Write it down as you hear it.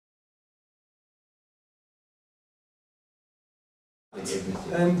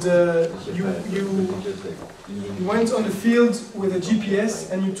And you went on the field with a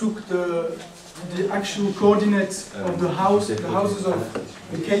GPS and you took the actual coordinates of the houses of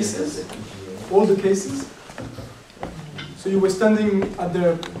the cases, all the cases. So you were standing at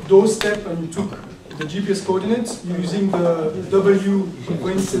the doorstep and you took the GPS coordinates using the W,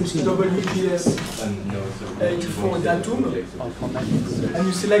 for instance, WGS 04 datum, and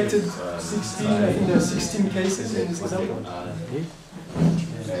you selected 16, I think there are 16 cases in this example.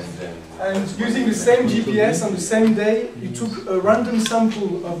 And using the same GPS on the same day, you took a random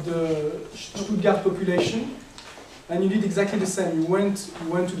sample of the Stuttgart population, and you did exactly the same. You went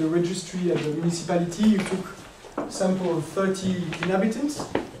to the registry at the municipality, you took a sample of 30 inhabitants,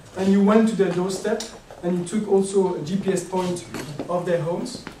 and you went to their doorstep, and you took also a GPS point of their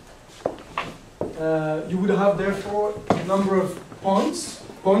homes. You would have therefore a number of points,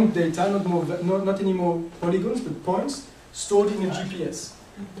 point data, not any more polygons, but points, stored in a GPS.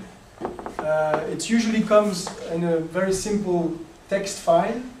 It usually comes in a very simple text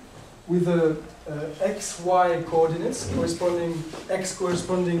file with a x, y coordinates corresponding, x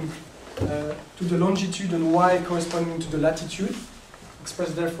corresponding to the longitude and y corresponding to the latitude,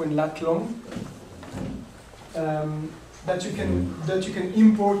 expressed therefore in lat long, that you can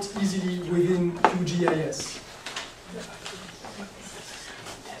import easily within QGIS.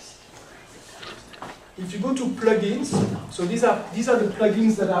 If you go to plugins, so these are the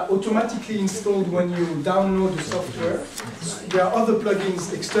plugins that are automatically installed when you download the software. There are other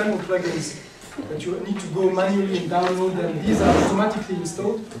plugins, external plugins, that you need to go manually and download them. These are automatically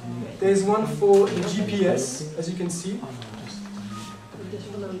installed. There is one for the GPS, as you can see.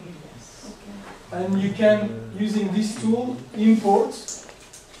 And you can, using this tool, import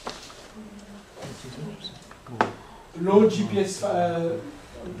load GPS,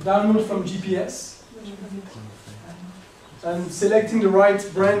 download from GPS. And selecting the right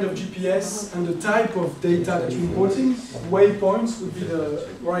brand of GPS and the type of data that you're importing, waypoints would be the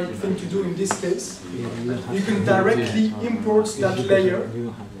right thing to do in this case. You can directly import that layer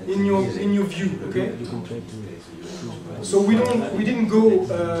in your view, okay? So I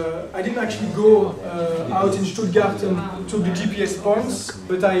didn't actually go out in Stuttgart and took the GPS points,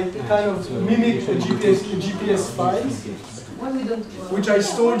 but I kind of mimicked a GPS file, which I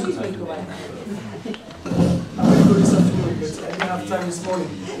stored. I will go this afternoon, but I didn't have time this morning.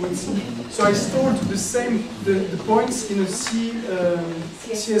 So I stored the points in a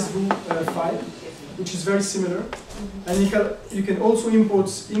CSV file, which is very similar, and you can also import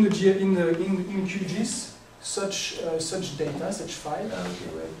in QGIS such data, such file,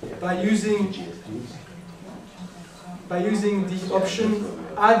 by using the option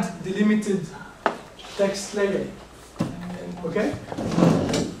add delimited text layer. Okay.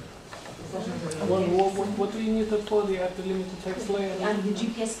 What do you need for the add delimited text layer? And the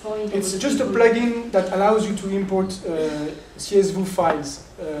GPS point. It's just a plugin that allows you to import CSV files,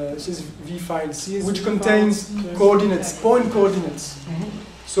 which contains coordinates, point coordinates.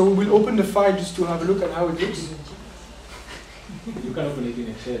 So we'll open the file just to have a look at how it looks. You can open it in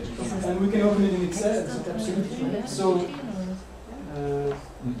Excel. And we can open it in Excel, absolutely. So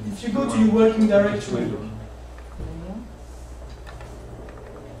if you go to your working directory,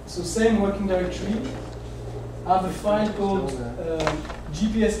 so same working directory, I have a file called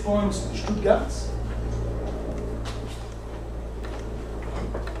GPS points Stuttgart.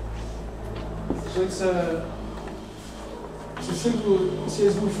 So it's a simple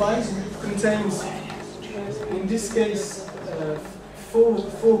CSV file. It contains, in this case,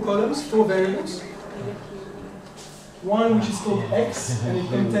 four columns, 4 variables. One which is called X, and it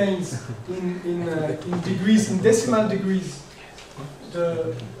contains in degrees, in decimal degrees,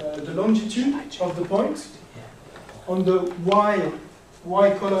 the longitude of the point. On the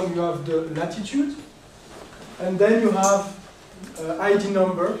Y column you have the latitude, and then you have ID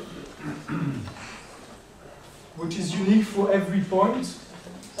number, which is unique for every point.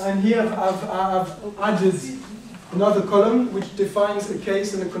 And here I've added another column which defines a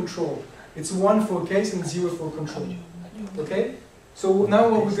case and a control. It's 1 for a case and 0 for control. Okay? So now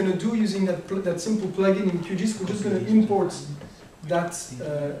what we're going to do using that simple plugin in QGIS, we're just going to import that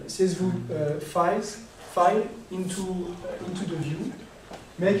CSV file into the view,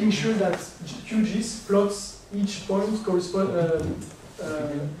 making sure that QGIS plots each point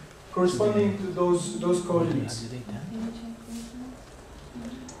corresponding to those coordinates.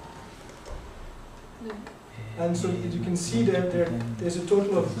 And so as you can see there's a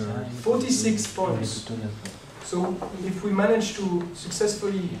total of 46 points. So if we manage to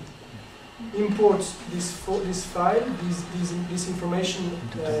successfully import this file, this information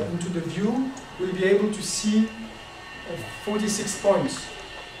into the view, we'll be able to see 46 points.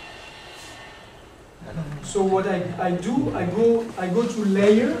 So what I do, I go to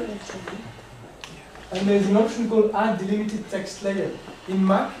layer, and there's an option called add delimited text layer. In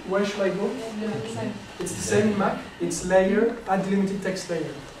Mac, where should I go? It's the same in Mac. It's layer, add delimited text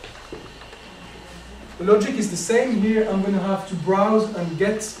layer. The logic is the same here. I'm going to have to browse and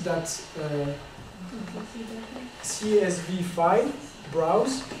get that CSV file,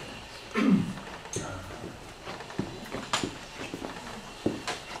 browse.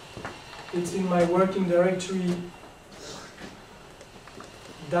 It's in my working directory,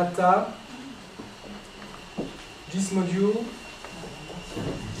 data, GIS module,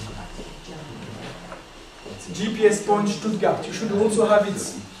 it's GPS point Stuttgart. You should also have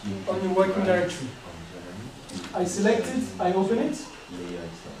it on your working directory. I select it, I open it,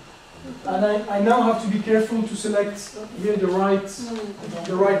 and I now have to be careful to select here the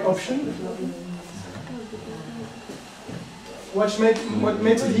right option. What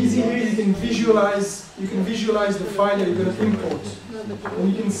makes it easy here, you can visualize the file that you're going to import, and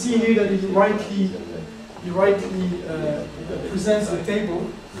you can see here that it rightly presents the table.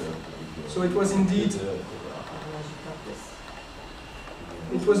 So it was indeed,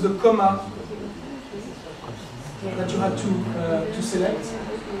 it was the comma that you had to select.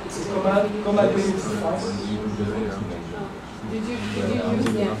 It's a comma delimited file. Did you use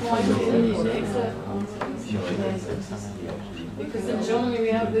the point in Excel? Because in Germany we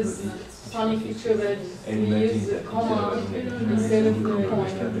have this funny feature that we use a comma instead of the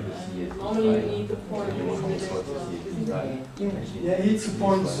point. Normally you need the point in the Yeah, it's a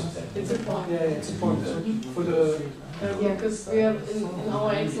point. It's a point. Yeah, it's a point. For the yeah, because we have in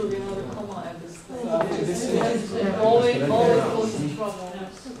our Excel we have a comma at this point. Always causes trouble.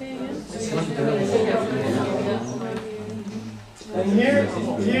 And here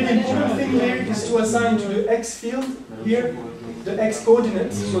the important thing here is to assign to the x field here the x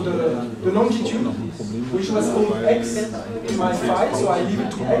coordinates, so the longitude, which was called x in my file, so I leave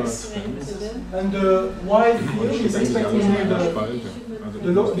it to x. And the y field is expecting here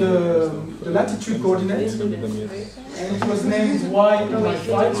the latitude coordinate, and it was named y in my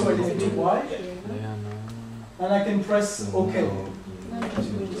file, so I leave it to y. And I can press OK.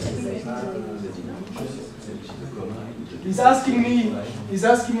 He's asking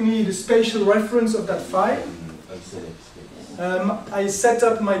me the spatial reference of that file. I set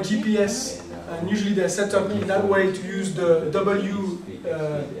up my GPS, and usually they're set up in that way to use the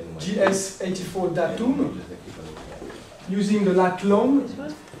GS04 datum using the lat long,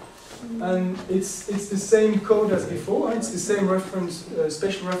 and it's the same code as before. It's the same reference,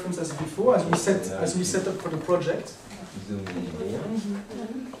 spatial reference as before, as we set up for the project.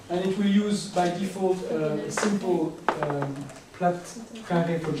 And it will use by default a simple flat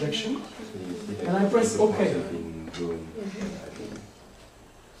carré projection. And I press OK.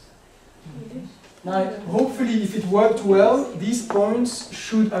 Now, hopefully, if it worked well, these points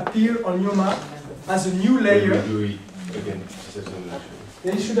should appear on your map as a new layer.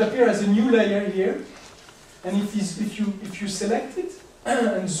 They should appear as a new layer here. And if you select it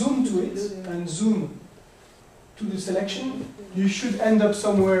and zoom to it and zoom to the selection, you should end up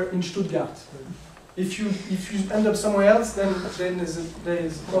somewhere in Stuttgart. If you end up somewhere else, then there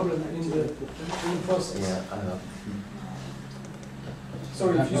is a problem in the process.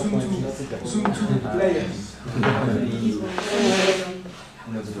 Sorry, if you zoom to layers.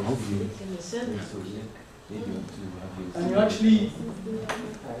 And you actually,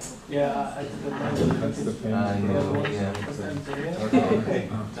 Yeah, I That's the pen. Okay.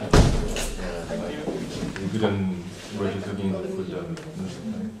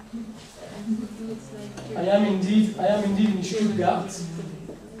 I am indeed in Stuttgart.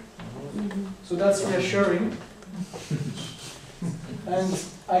 So that's reassuring. And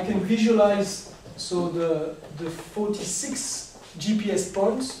I can visualize the 46 GPS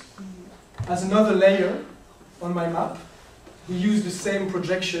points as another layer on my map. We use the same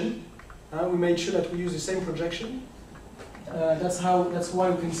projection. We made sure that we use the same projection. That's why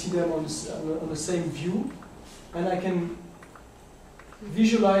we can see them on the same view, and I can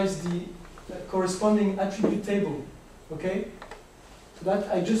visualize the corresponding attribute table. Okay, so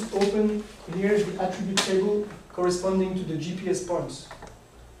that I just open here the attribute table corresponding to the GPS points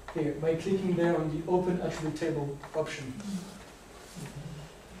here by clicking there on the Open Attribute Table option.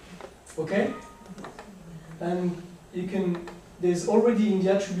 Okay, and you can. There's already in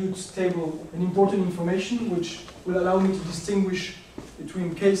the attributes table an important information which will allow me to distinguish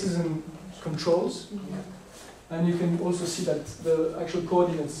between cases and controls. And you can also see that the actual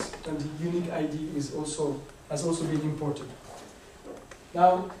coordinates and the unique ID has also been imported.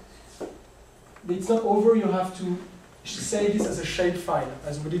 Now, it's not over. You have to save this as a shape file,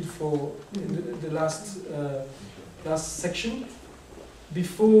 as we did for in the last section.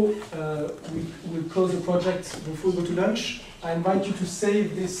 Before we close the project, before we go to lunch, I invite you to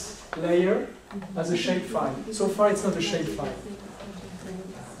save this layer as a shape file. So far, it's not a shape file.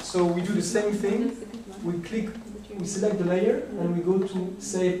 So we do the same thing. We select the layer, and we go to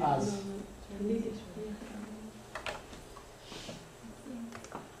Save As.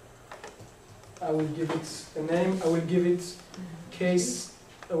 I will give it a name. I will give it case.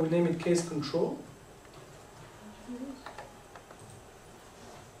 I will name it case control.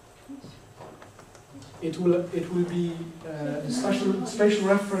 It will be the spatial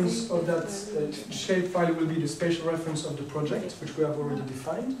reference of that shape file will be the spatial reference of the project, which we have already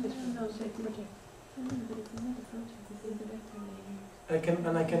defined. I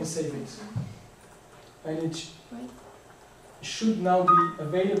can save it. And it should now be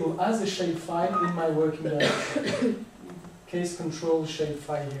available as a shape file in my working directory. Case control shape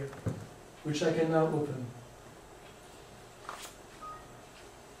file here, which I can now open.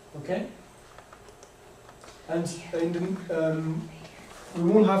 Okay? And we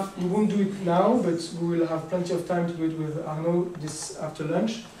won't do it now, but we will have plenty of time to do it with Arnaud this after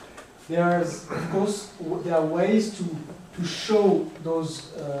lunch. There are ways to show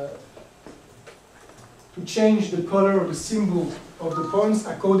those, to change the color or the symbol of the points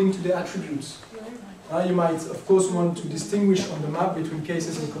according to the attributes. You might, of course, want to distinguish on the map between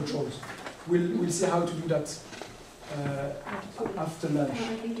cases and controls. We'll see how to do that after lunch.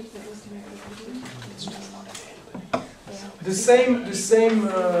 The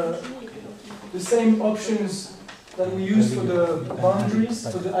same options that we use for the boundaries,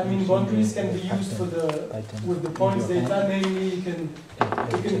 so the admin boundaries can be used for with the points data. Namely, you can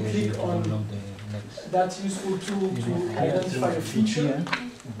click on that useful tool to identify a feature,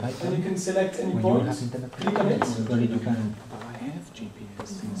 and you can select any point, click on it,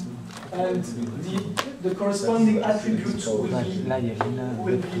 and the corresponding attributes will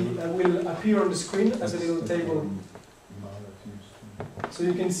appear on the screen as a little table. So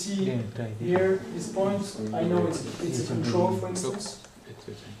you can see here this point. I know it's a control, for instance.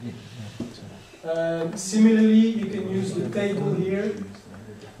 Similarly, you can use the table here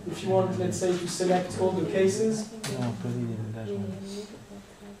if you want, let's say, to select all the cases.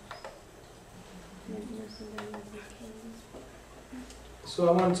 So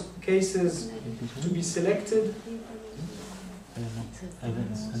I want cases to be selected.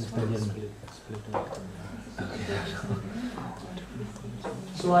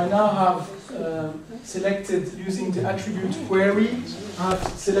 So I now have selected, using the attribute query, I have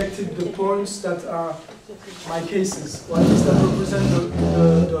selected the points that are my cases, or at least that represent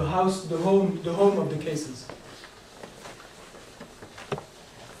the house, the home of the cases.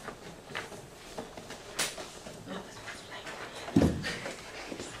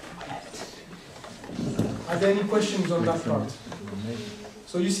 Are there any questions on that part?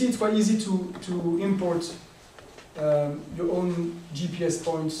 So you see, it's quite easy to import your own GPS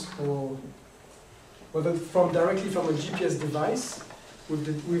points, or whether directly from a GPS device with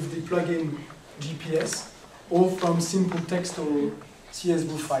the plugin GPS, or from simple text or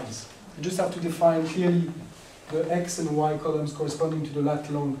CSV files. You just have to define clearly the X and Y columns corresponding to the lat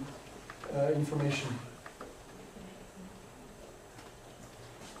long information.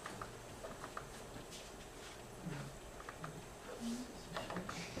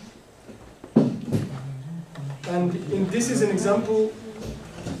 And this is an example.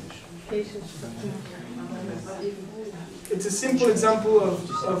 It's a simple example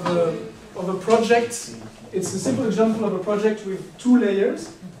of a project. It's a simple example of a project with two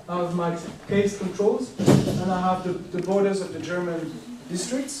layers. I have my case controls, and I have the borders of the German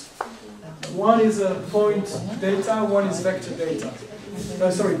districts. One is a point data, one is vector data.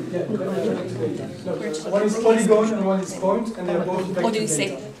 Sorry, yeah, vector data. No, one is polygon and one is point, and they're both vector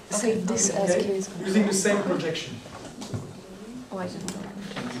data. Save this as case control. Using the same projection. Oh, I don't know.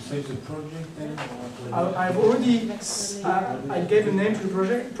 Save the project then? I've already, I gave a name to the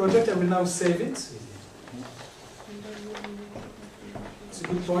project, I will now save it. It's a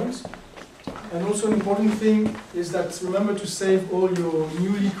good point. And also an important thing is that remember to save all your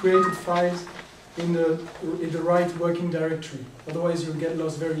newly created files in the right working directory. Otherwise you'll get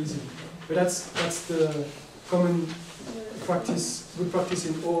lost very easily. But that's the common practice, good practice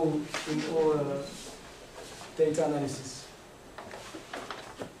in all data analysis.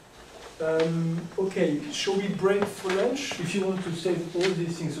 Okay, shall we break for lunch? If you want to save all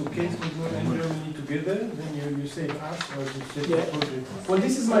these things, so case control and Germany together, then you save us, or you save the project. Well,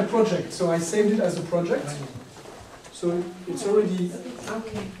 this is my project, so I saved it as a project. So it's already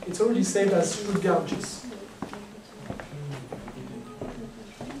saved as QuantumGis.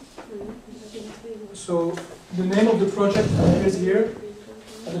 So the name of the project appears here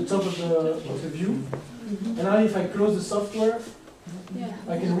at the top of the view. And now if I close the software,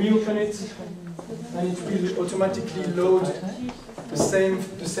 I can reopen it, and it will automatically load the same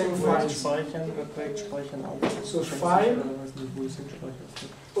files. So file,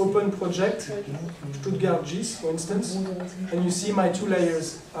 open project, Stuttgart GIS, for instance, and you see my 2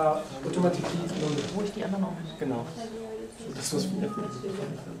 layers are automatically loaded. Genau. Das was wir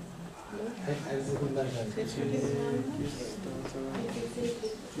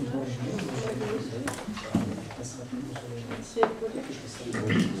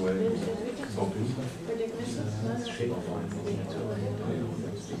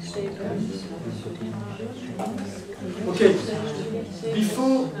Okay.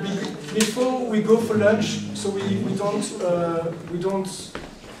 Before we go for lunch, so we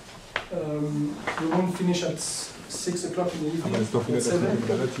won't finish at 6 o'clock in the evening. At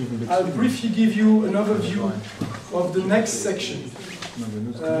 7. I'll briefly give you an overview of the next section,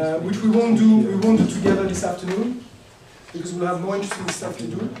 which we won't do together this afternoon, because we'll have more interesting stuff to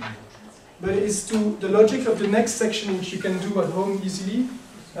do. But it's the logic of the next section, which you can do at home easily,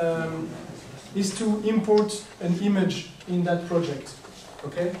 is to import an image in that project.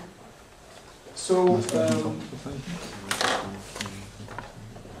 Okay? So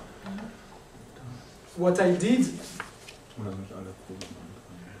what I did,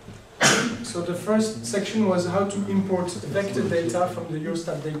 so the first section was how to import vector data from the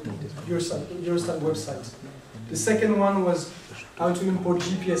Eurostat website. The second one was how to import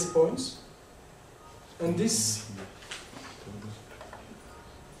GPS points. And this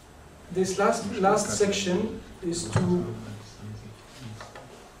last section is to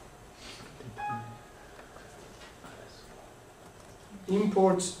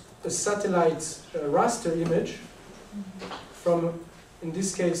import a satellite raster image from, in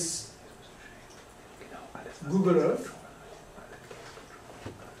this case, Google Earth.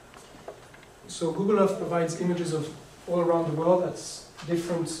 So Google Earth provides images of all around the world at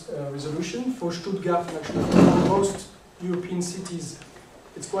different resolution. For Stuttgart and actually for most European cities,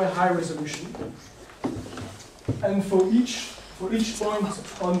 it's quite high resolution. And for each point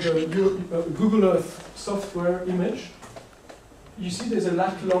on the Google Earth software image, you see there's a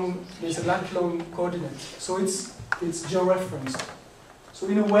lat long coordinate. So it's georeferenced. So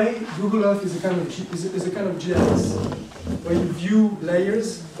in a way, Google Earth is a kind of GIS where you view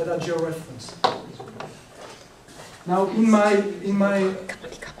layers that are georeferenced. Now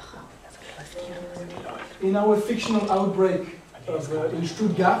in our fictional outbreak in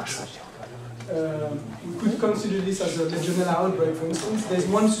Stuttgart, we could consider this as a Legionella outbreak, for instance. There's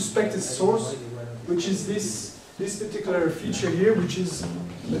one suspected source, which is this particular feature here, which is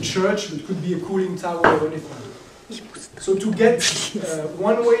a church, it could be a cooling tower or anything. So to get,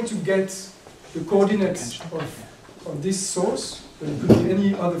 one way to get the coordinates of this source, but it could be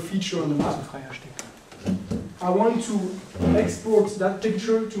any other feature on the map, I want to export that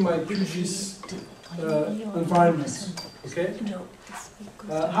picture to my QGIS environment. Okay?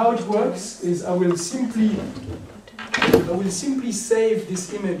 How it works is I will simply save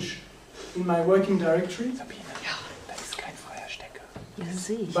this image in my working directory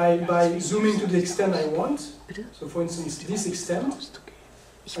by zooming to the extent I want. So for instance, this extent.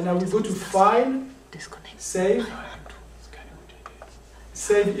 And I will go to File, Save,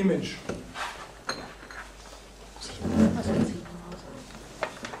 Save Image.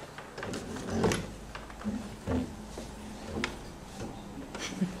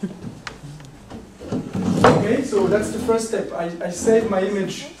 Okay, so that's the first step. I save my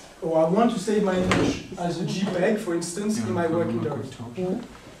image, or I want to save my image as a JPEG, for instance, in my working directory.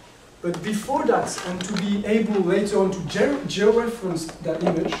 But before that, and to be able later on to georeference that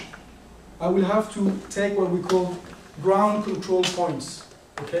image, I will have to take what we call ground control points.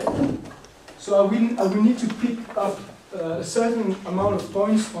 Okay? So I will need to pick up a certain amount of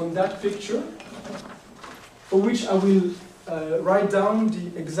points on that picture, for which I will write down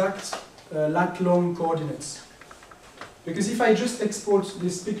the exact lat-long coordinates. Because if I just export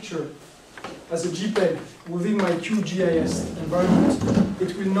this picture as a JPEG within my QGIS environment,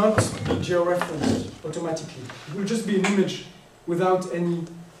 it will not be georeferenced automatically. It will just be an image without any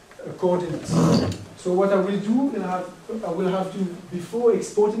coordinates. So what I will do, I will have to, before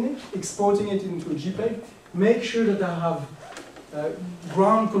exporting it into a JPEG, make sure that I have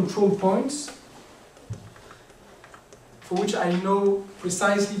ground control points for which I know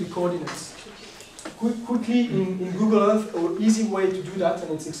precisely the coordinates. Quickly in Google Earth, an easy way to do that,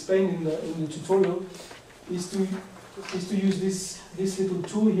 and it's explained in the tutorial, is to use this little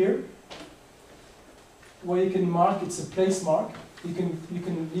tool here, where you can mark. It's a place mark. You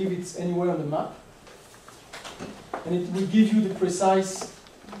can leave it anywhere on the map, and it will give you the precise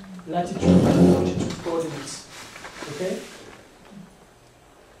latitude and longitude coordinates. Okay?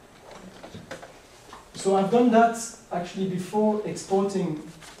 So I've done that actually before exporting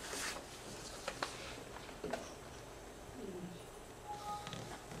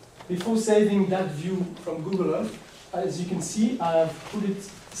before saving that view from Google Earth. As you can see, I have put it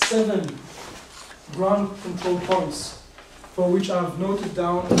 7 ground control points for which I've noted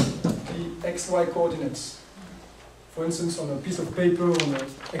down the XY coordinates. For instance, on a piece of paper or on an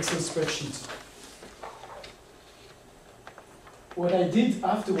Excel spreadsheet. What I did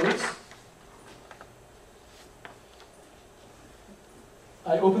afterwards,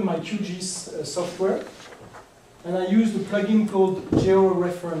 I opened my QGIS software and I used a plugin called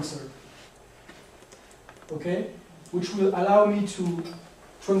GeoReferencer, okay, which will allow me to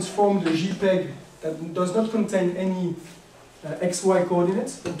transform the JPEG that does not contain any XY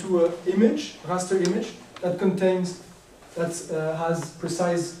coordinates into an image, raster image, that contains, has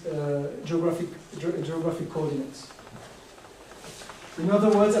precise geographic coordinates. In other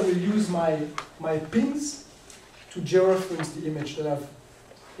words, I will use my pins to georeference the image that I've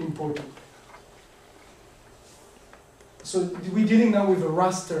imported. So we're dealing now with a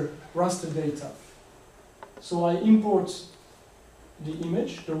raster data. So I import the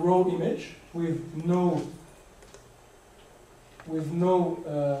image, the raw image, with no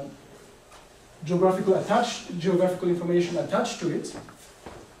geographical information attached to it.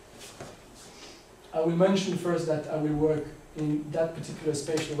 I will mention first that I will work in that particular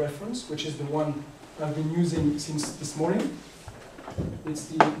spatial reference, which is the one I've been using since this morning. It's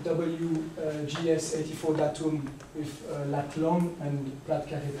the WGS04 datum with lat long and plat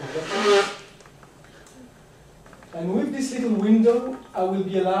carré projection. And with this little window, I will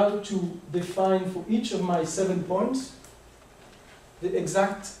be allowed to define for each of my 7 points the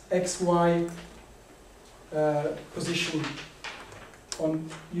exact XY position on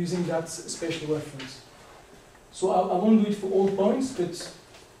using that spatial reference. So I won't do it for all points, but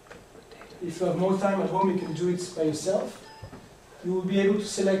if you have more time at home, you can do it by yourself. You will be able to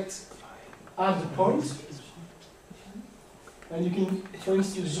select add the point, and you can, for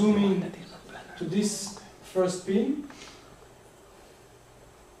instance, zoom in to this first pin,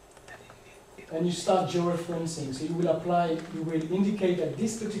 and you start georeferencing. So you will indicate that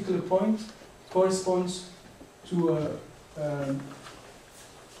this particular point corresponds to a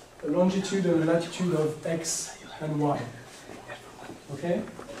longitude and a latitude of X and Y. Okay?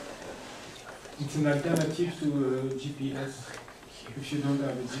 It's an alternative to GPS. If you don't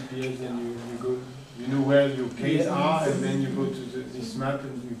have a GPS, then you know where your Ks are, and then you go to this map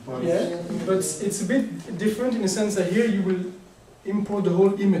and you point. Yeah, but it's a bit different in the sense that here you will import the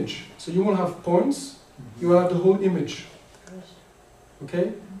whole image. So you won't have points, you will have the whole image.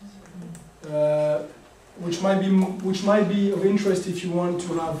 Okay? Which might be of interest if you want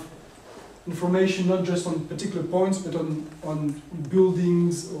to have information not just on particular points, but on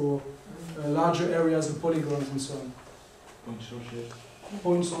buildings or larger areas of polygons and so on.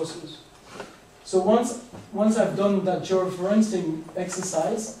 Point sources. So once I've done that georeferencing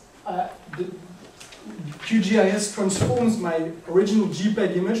exercise, the QGIS transforms my original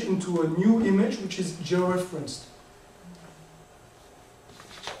JPEG image into a new image which is georeferenced.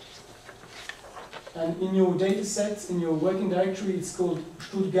 And in your data set, in your working directory, it's called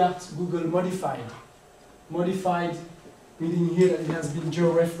Stuttgart Google Modified. Modified meaning here that it has been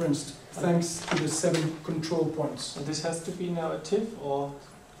georeferenced thanks to the 7 control points. So this has to be now a TIFF, or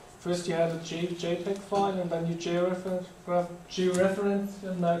first you had a JPEG file and then you georeference,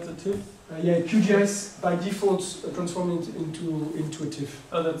 and now it's a TIFF? Yeah, QGIS by default transforms it into a TIFF.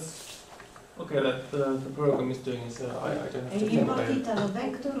 Oh, that's okay. That the program is doing is I don't have to You think import about it it. as a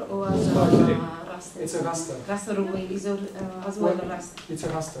vector or as a raster? It's a raster. Raster is as well a raster. It's a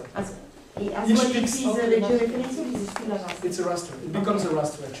raster. As Each well it pixel- is the georeferencing is still a raster. It's a raster. It becomes a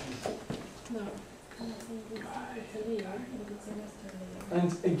raster actually. And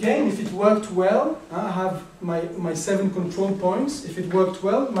again, if it worked well, I have my 7 control points. If it worked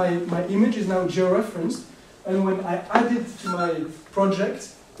well, my image is now georeferenced. And when I add it to my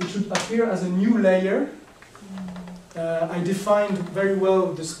project, it should appear as a new layer. I defined very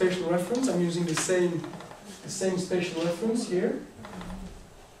well the spatial reference. I'm using the same spatial reference here.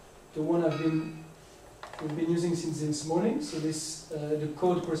 The one we've been using since this morning. So this the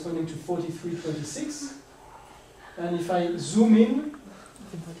code corresponding to 4326. And if I zoom in,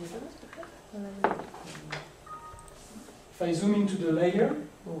 into the layer,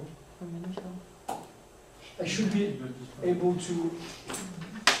 I should be able to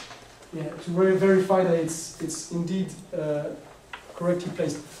verify that it's indeed correctly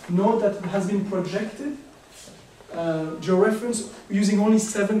placed. Note that it has been projected georeference using only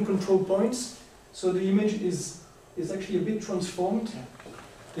 7 control points. So the image is actually a bit transformed.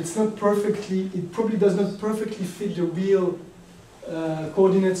 It's not perfectly, it probably does not perfectly fit the real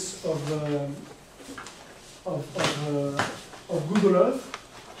coordinates of Google Earth,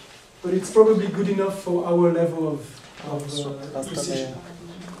 but it's probably good enough for our level of precision.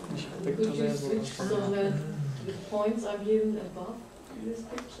 Could you switch so that the points are given above this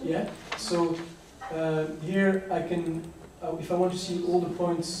picture? Yeah, so here I can, if I want to see all the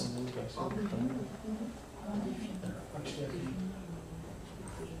points, actually I can.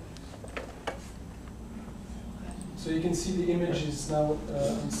 So you can see the image is now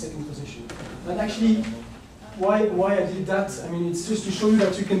in second position. And actually, why I did that, I mean, it's just to show you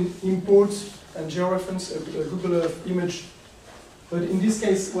that you can import and georeference a Google Earth image. But in this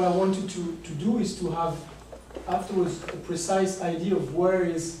case, what I wanted to do is to have afterwards a precise idea of where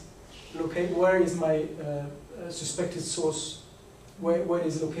is my suspected source, where it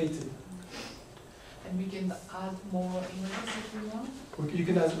is located. And we can add more images if we want? You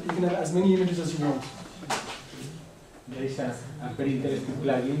can add as many images as you want. There is a very interesting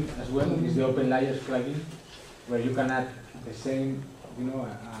plugin as well, is the Open Layers plugin, where you can add the same, a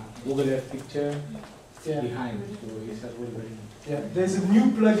Google Earth picture behind. So it's as well very nice. Yeah, there's a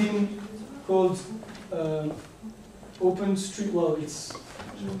new plugin called it's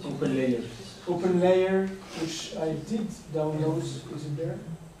Open Layers. Open Layer, which I did download. Is it there?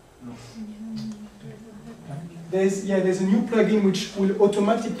 No. There's a new plugin which will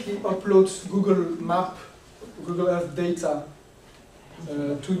automatically upload Google Earth data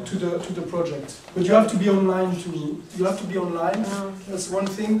to the project. But you have to be online That's one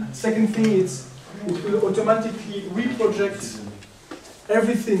thing. Second thing is it will automatically reproject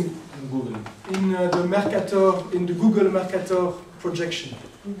everything in the Google Mercator projection.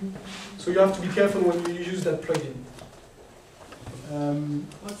 So you have to be careful when you use that plugin.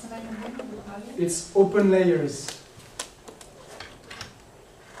 What's the name again of the plugin? It's Open Layers.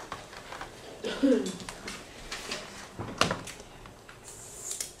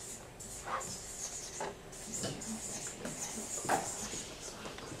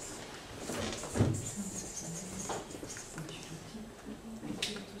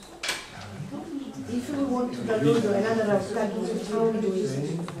 If we want to download another plugin, how we do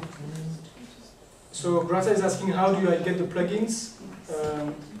it? So Grata is asking how do I get the plugins?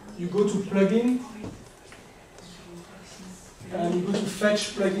 You go to plugin and you go to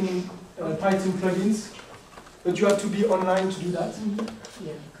fetch plugin, Python plugins, but you have to be online to do that.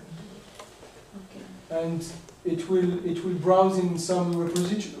 And it will browse in some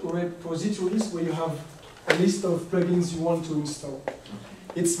repositories where you have a list of plugins you want to install.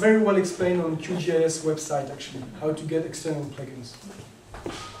 It's very well explained on QGIS website actually, how to get external plugins.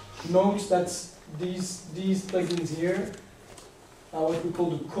 Note that these plugins here are what we call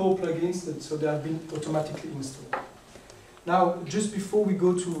the core plugins, so they have been automatically installed. Now, just before we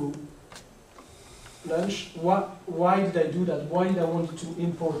go to lunch, why did I do that? Why did I want to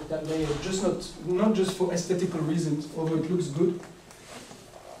import that layer? Not just for aesthetical reasons, although it looks good.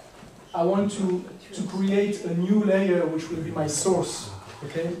 I want to create a new layer which will be my source.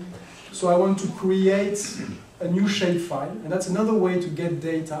 Okay? So I want to create a new shapefile, and that's another way to get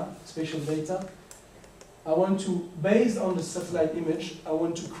data, spatial data. I want to, based on the satellite image, I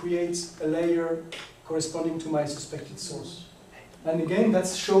want to create a layer corresponding to my suspected source. And again,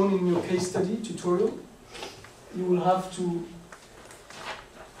 that's shown in your case study tutorial. You will have to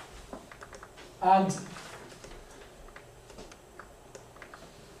add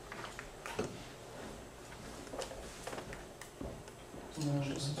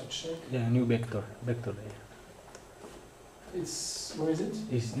just to check. Yeah, new vector layer. It's, where is it?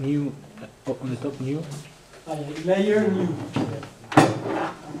 It's new, on the top new. Layer new.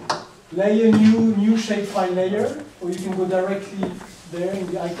 Layer new shapefile layer, or you can go directly there in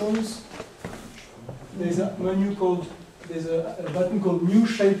the icons. There's a menu called, there's a button called new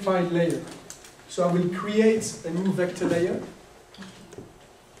shapefile layer. So I will create a new vector layer.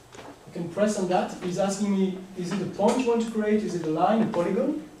 I can press on that. He's asking me, is it a point you want to create? Is it a line, a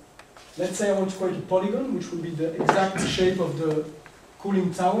polygon? Let's say I want to create a polygon, which will be the exact shape of the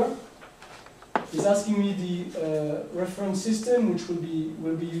cooling tower. He's asking me the reference system, which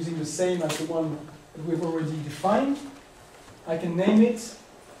will be using the same as the one that we've already defined. I can name it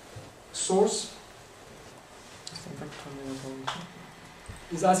source.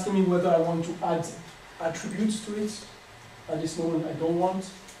 He's asking me whether I want to add attributes to it. At this moment, I don't want.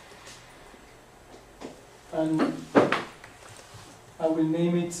 And I will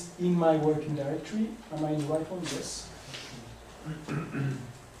name it in my working directory. Am I in the right one? Yes.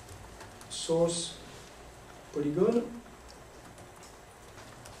 Source polygon.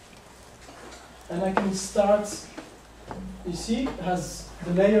 And I can start, you see,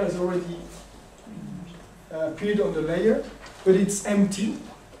 the layer has already appeared on the layer, but it's empty.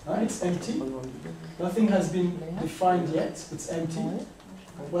 It's empty. Nothing has been defined yet. It's empty.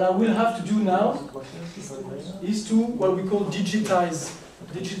 What I will have to do now is to what we call digitize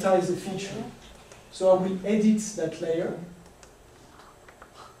a feature. So I will edit that layer,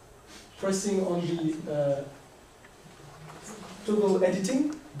 pressing on the toggle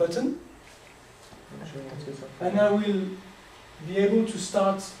editing button, and I will be able to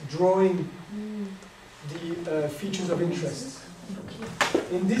start drawing the features of interest.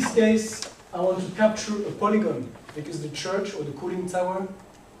 In this case, I want to capture a polygon because the church or the cooling tower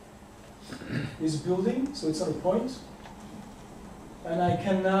is building, so it's on a point. And I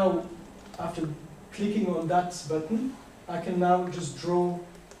can now, after clicking on that button, I can now just draw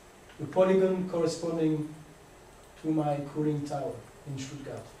the polygon corresponding to my cooling tower in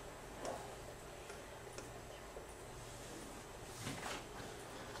Stuttgart.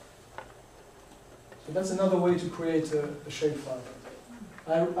 So that's another way to create a shapefile.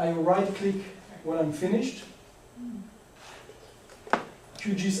 I right-click when I'm finished.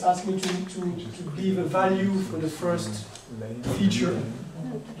 QGIS asks me to give a value for the first feature,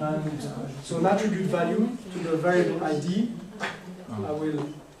 and so an attribute value to the variable ID. I will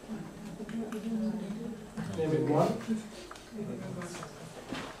name it 1,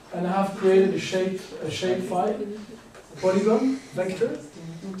 and I have created a shapefile, a polygon vector,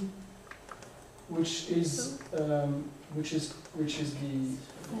 which is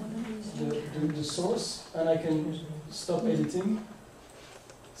the source, and I can stop editing,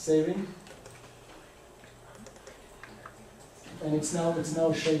 saving, and it's now a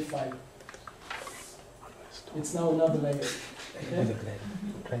shapefile. It's now another layer.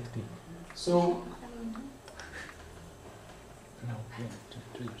 Okay? So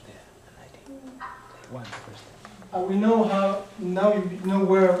we know how. Now you know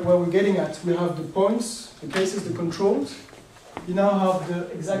where we're getting at. We have the points, the cases, the controls. You now have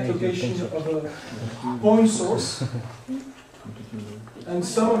the exact location of a point source. And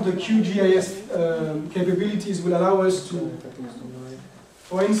some of the QGIS capabilities will allow us to,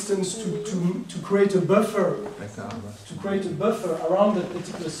 for instance, to create a buffer, around that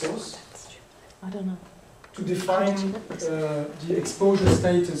particular source. I don't know. To define the exposure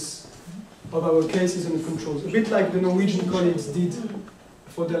status of our cases and controls, a bit like the Norwegian colleagues did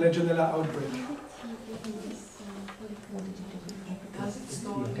for the Legionella outbreak. Does it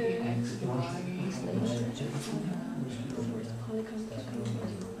store EAN GIS04?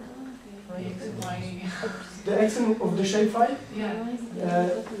 The action of the shapefile? Yeah.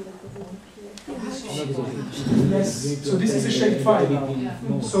 Yes, so this is a shapefile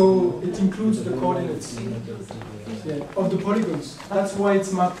now. So it includes the coordinates of the polygons. That's why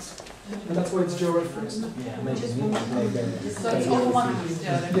it's mapped. And that's why it's georeferenced. So it's all one.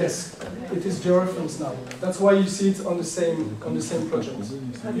 Yes, it is georeferenced now. That's why you see it on the same project.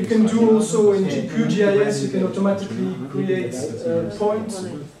 You can do also in QGIS. You can automatically create a point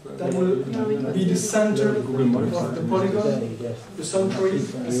that will be the center of the polygon, the centroid,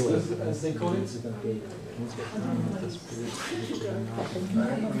 as they call it.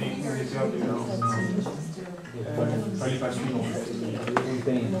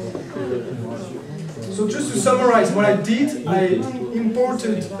 So just to summarize what I did, I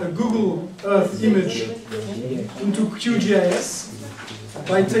imported a Google Earth image into QGIS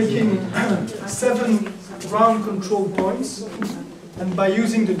by taking 7 ground control points and by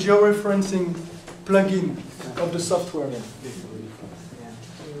using the georeferencing plugin of the software.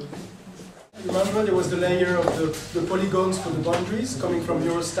 Remember, there was the layer of the polygons for the boundaries coming from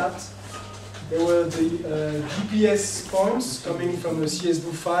Eurostat. There were the GPS points coming from the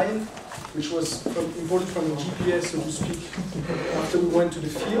CSV file, which was imported from the GPS, so to speak, after we went to the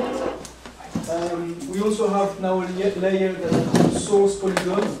field. We also have now a layer that is called source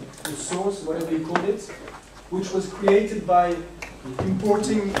polygon, or source, whatever you call it, which was created by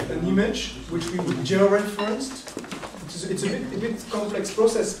importing an image, which we would georeferenced. It's a bit complex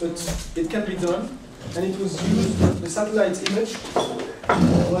process, but it can be done. And it was used, the satellite image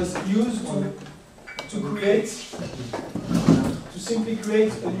was used to simply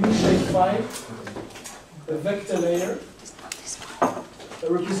create a new shapefile, a vector layer,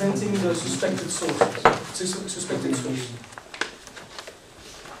 representing the suspected source.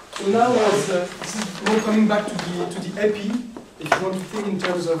 So now, this is more coming back to the EPI. If you want to think in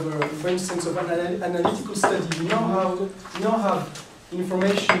terms of, for instance, of an analytical study, we now have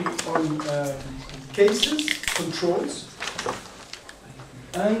information on cases, controls,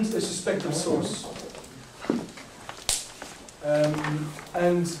 and a suspected source.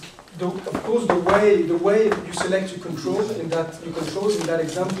 And of course, the way you select your controls in that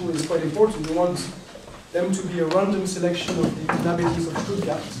example is quite important. You want them to be a random selection of the inhabitants of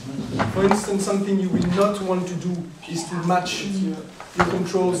Stuttgart. For instance, something you will not want to do is to match your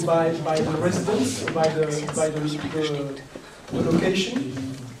controls by the residence, by the location,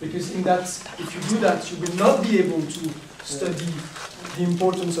 because in that, if you do that, you will not be able to study the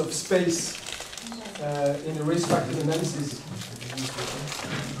importance of space in a risk factor analysis.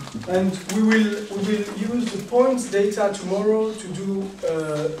 And we will use the points data tomorrow to do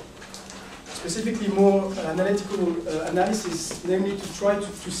specifically more analytical analysis, namely to try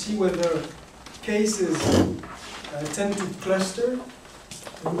to see whether cases tend to cluster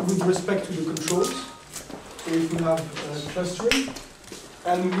with respect to the controls. So if we have clustering,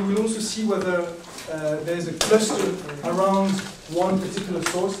 and we will also see whether there is a cluster around one particular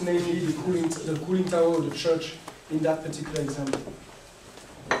source, namely the cooling tower or the church in that particular example.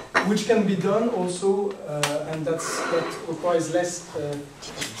 Which can be done also, and that requires less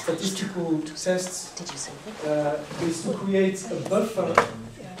statistical tests, is to create a buffer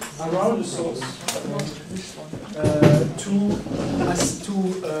around the source to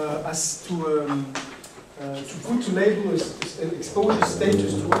put to label an exposure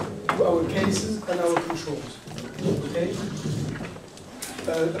status to our cases and our controls. Okay.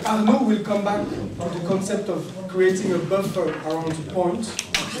 Arnaud will come back to the concept of creating a buffer around the point.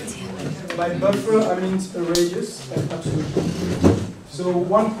 By buffer, I mean a radius, absolutely. So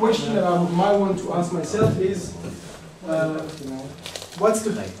one question that I might want to ask myself is, what's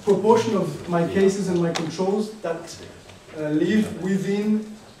the proportion of my cases and my controls that live within,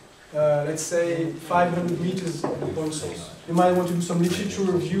 let's say, 500 meters of the point source? You might want to do some literature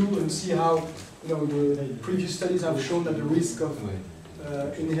review and see how, the previous studies have shown that the risk of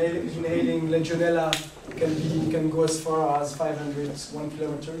inhaling Legionella can go as far as 500, 1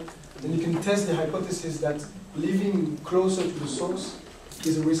 kilometer. Then you can test the hypothesis that living closer to the source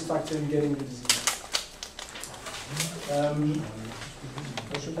is a risk factor in getting the disease.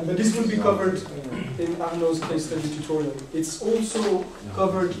 But this will be covered in Arnaud's case study tutorial. It's also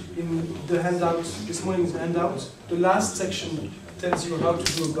covered in the handout, this morning's handout. The last section tells you how to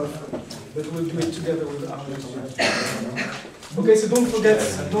do a buffer, but we'll do it together with Arnaud. Okay, so don't forget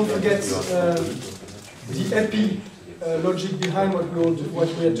the epi logic behind what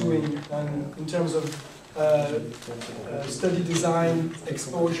we are doing in terms of study design,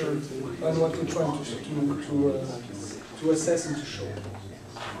 exposure, and what we're trying to assess and to show.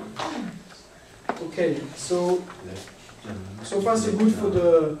 Okay, so far so good for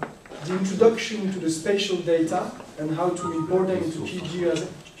the introduction to the spatial data and how to import them into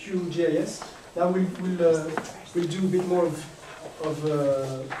QGIS. Now we'll do a bit more of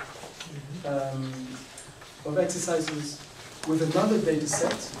exercises with another data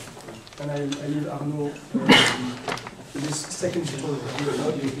set, and I leave Arnaud in this second tutorial.